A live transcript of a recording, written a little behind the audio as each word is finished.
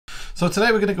So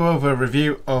today we're going to go over a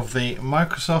review of the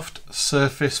Microsoft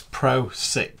Surface Pro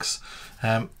 6.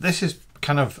 This is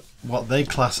kind of what they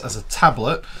class as a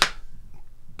tablet,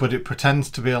 but it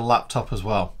pretends to be a laptop as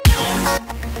well.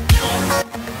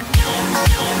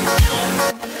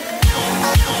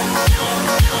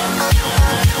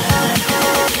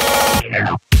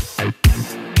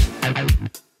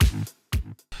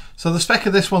 So the spec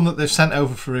of this one that they've sent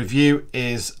over for review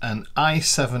is an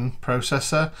i7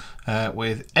 processor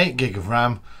with 8 gig of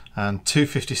RAM and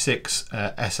 256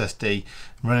 SSD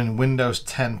running Windows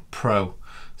 10 Pro.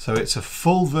 So it's a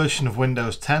full version of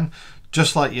Windows 10,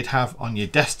 just like you'd have on your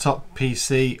desktop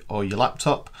PC or your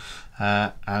laptop,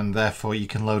 and therefore you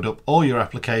can load up all your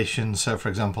applications. So for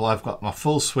example, I've got my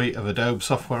full suite of Adobe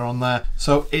software on there.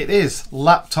 So it is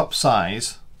laptop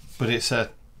size, but it's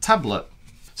a tablet.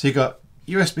 So you've got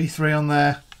USB 3 on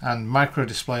there and micro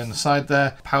display on the side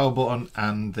there, power button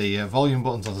and the volume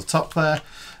buttons on the top there,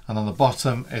 and on the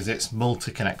bottom is its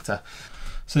multi-connector.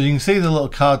 So you can see the little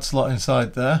card slot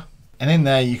inside there, and in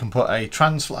there you can put a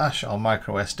trans flash or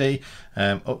micro SD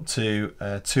up to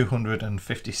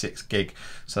 256 gig,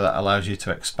 so that allows you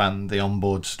to expand the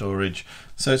onboard storage.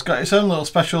 So it's got its own little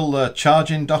special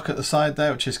charging dock at the side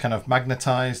there, which is kind of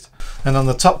magnetized, and on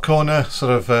the top corner,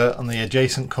 sort of on the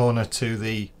adjacent corner to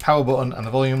the power button and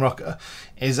the volume rocker,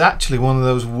 is actually one of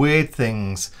those weird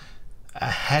things, a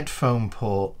headphone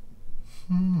port.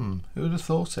 Who would have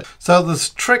thought it? So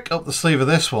the trick up the sleeve of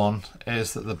this one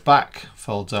is that the back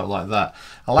folds out like that,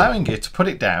 allowing you to put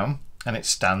it down and it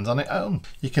stands on its own.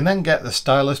 You can then get the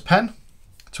stylus pen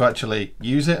to actually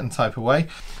use it and type away.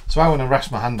 So I want to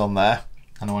rest my hand on there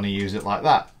and I want to use it like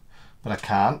that, but I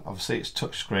can't. Obviously it's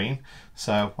touch screen,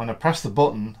 so when I press the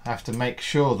button I have to make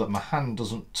sure that my hand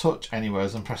doesn't touch anywhere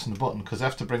as I'm pressing the button, because I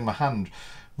have to bring my hand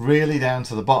really down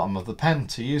to the bottom of the pen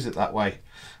to use it that way.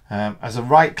 As a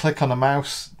right click on a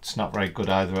mouse, it's not very good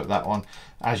either at that one.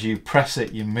 As you press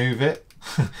it, you move it.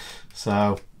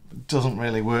 So it doesn't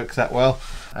really work that well.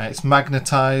 It's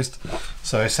magnetized,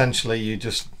 so essentially you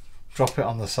just drop it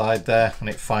on the side there and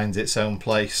it finds its own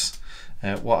place.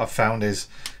 What I've found is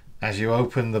as you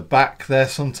open the back there,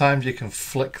 sometimes you can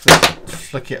flick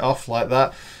it off like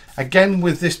that. Again,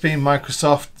 with this being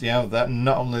Microsoft, you know, that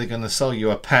not only are they going to sell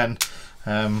you a pen,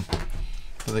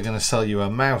 but they're going to sell you a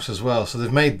mouse as well. So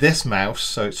they've made this mouse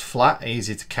so it's flat,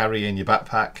 easy to carry in your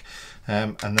backpack,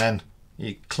 and then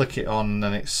you click it on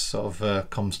and it sort of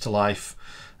comes to life,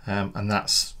 and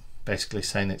that's basically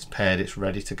saying it's paired, it's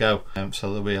ready to go. So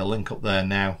there'll be a link up there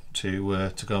now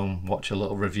to go and watch a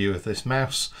little review of this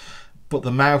mouse. But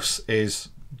the mouse is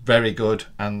very good,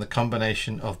 and the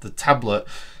combination of the tablet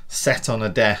set on a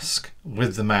desk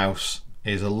with the mouse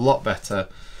is a lot better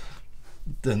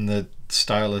than the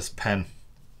stylus pen.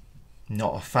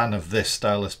 Not a fan of this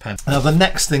stylus pen. Now the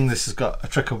next thing this has got a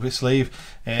trick up its sleeve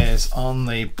is on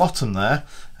the bottom there.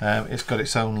 It's got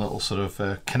its own little sort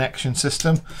of connection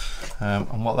system,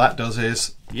 and what that does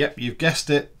is, yep, you've guessed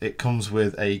it, it comes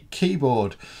with a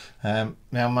keyboard. Now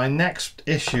my next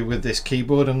issue with this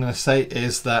keyboard, I'm going to say,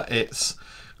 is that it's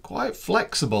quite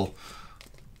flexible,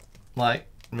 like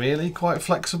really quite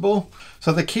flexible.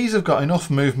 So the keys have got enough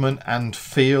movement and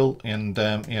feel and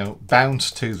you know, bounce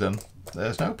to them.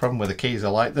 There's no problem with the keys, I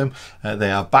like them.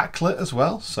 They are backlit as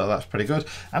well, so that's pretty good.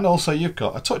 And also you've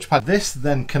got a touchpad. This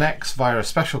then connects via a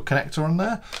special connector on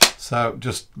there. So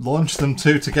just launch them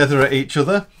two together at each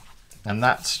other and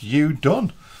that's you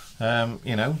done.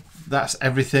 You know, that's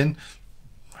everything.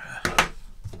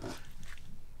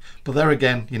 But there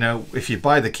again, you know, if you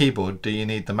buy the keyboard, do you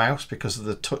need the mouse because of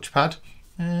the touchpad?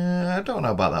 I don't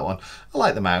know about that one. I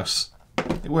like the mouse.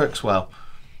 It works well.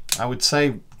 I would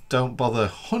say don't bother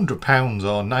 £100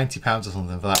 or £90 or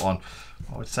something for that one.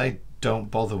 I would say don't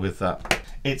bother with that.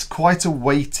 It's quite a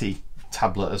weighty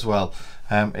tablet as well.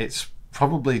 It's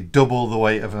probably double the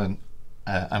weight of an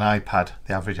iPad,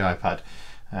 the average iPad.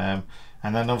 And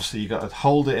then obviously you've got to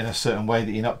hold it in a certain way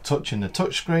that you're not touching the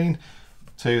touch screen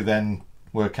to then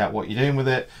work out what you're doing with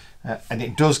it. And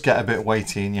it does get a bit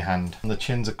weighty in your hand. And the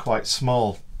chins are quite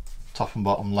small, top and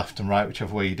bottom, left and right,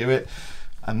 whichever way you do it.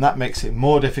 And that makes it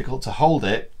more difficult to hold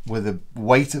it with the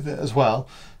weight of it as well,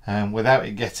 without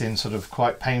it getting sort of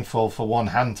quite painful for one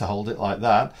hand to hold it like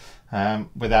that,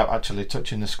 without actually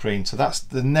touching the screen. So that's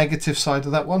the negative side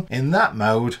of that one. In that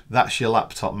mode, that's your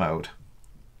laptop mode.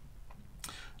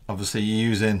 Obviously you're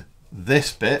using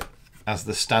this bit as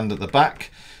the stand at the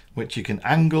back, which you can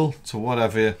angle to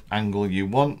whatever angle you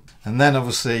want. And then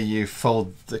obviously you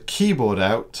fold the keyboard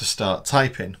out to start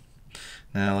typing.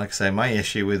 Now, like I say, my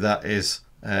issue with that is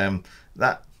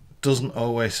that doesn't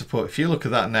always support. If you look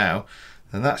at that now,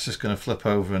 then that's just going to flip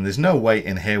over, and there's no weight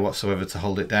in here whatsoever to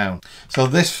hold it down. So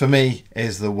this for me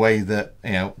is the way that,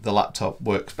 you know, the laptop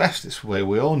works best. It's the way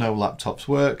we all know laptops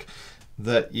work,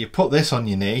 that you put this on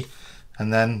your knee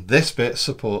and then this bit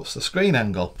supports the screen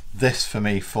angle. This for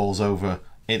me falls over.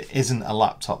 It isn't a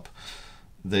laptop.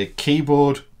 The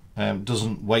keyboard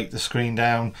doesn't weight the screen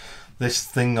down. This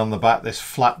thing on the back, this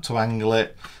flap to angle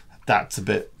it, that's a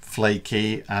bit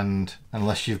flaky, and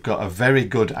unless you've got a very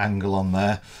good angle on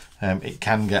there, it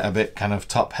can get a bit kind of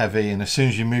top heavy, and as soon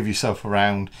as you move yourself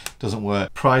around, it doesn't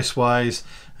work. Price wise,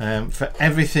 for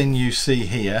everything you see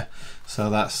here, so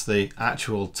that's the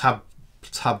actual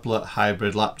tablet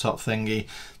hybrid laptop thingy,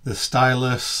 the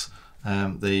stylus,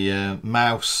 the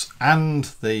mouse, and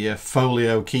the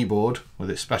folio keyboard with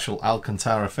its special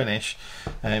Alcantara finish,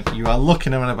 you are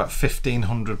looking around about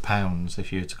 £1,500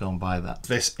 if you were to go and buy that.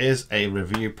 This is a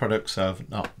review product, so I've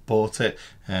not bought it.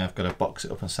 I've got to box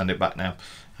it up and send it back now.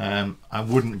 I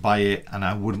wouldn't buy it, and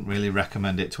I wouldn't really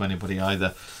recommend it to anybody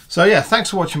either. So yeah,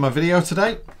 thanks for watching my video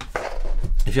today.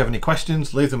 If you have any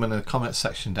questions, leave them in the comments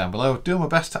section down below. Do my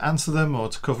best to answer them or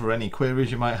to cover any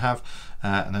queries you might have.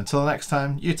 And until next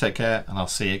time, you take care, and I'll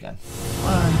see you again.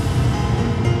 Bye.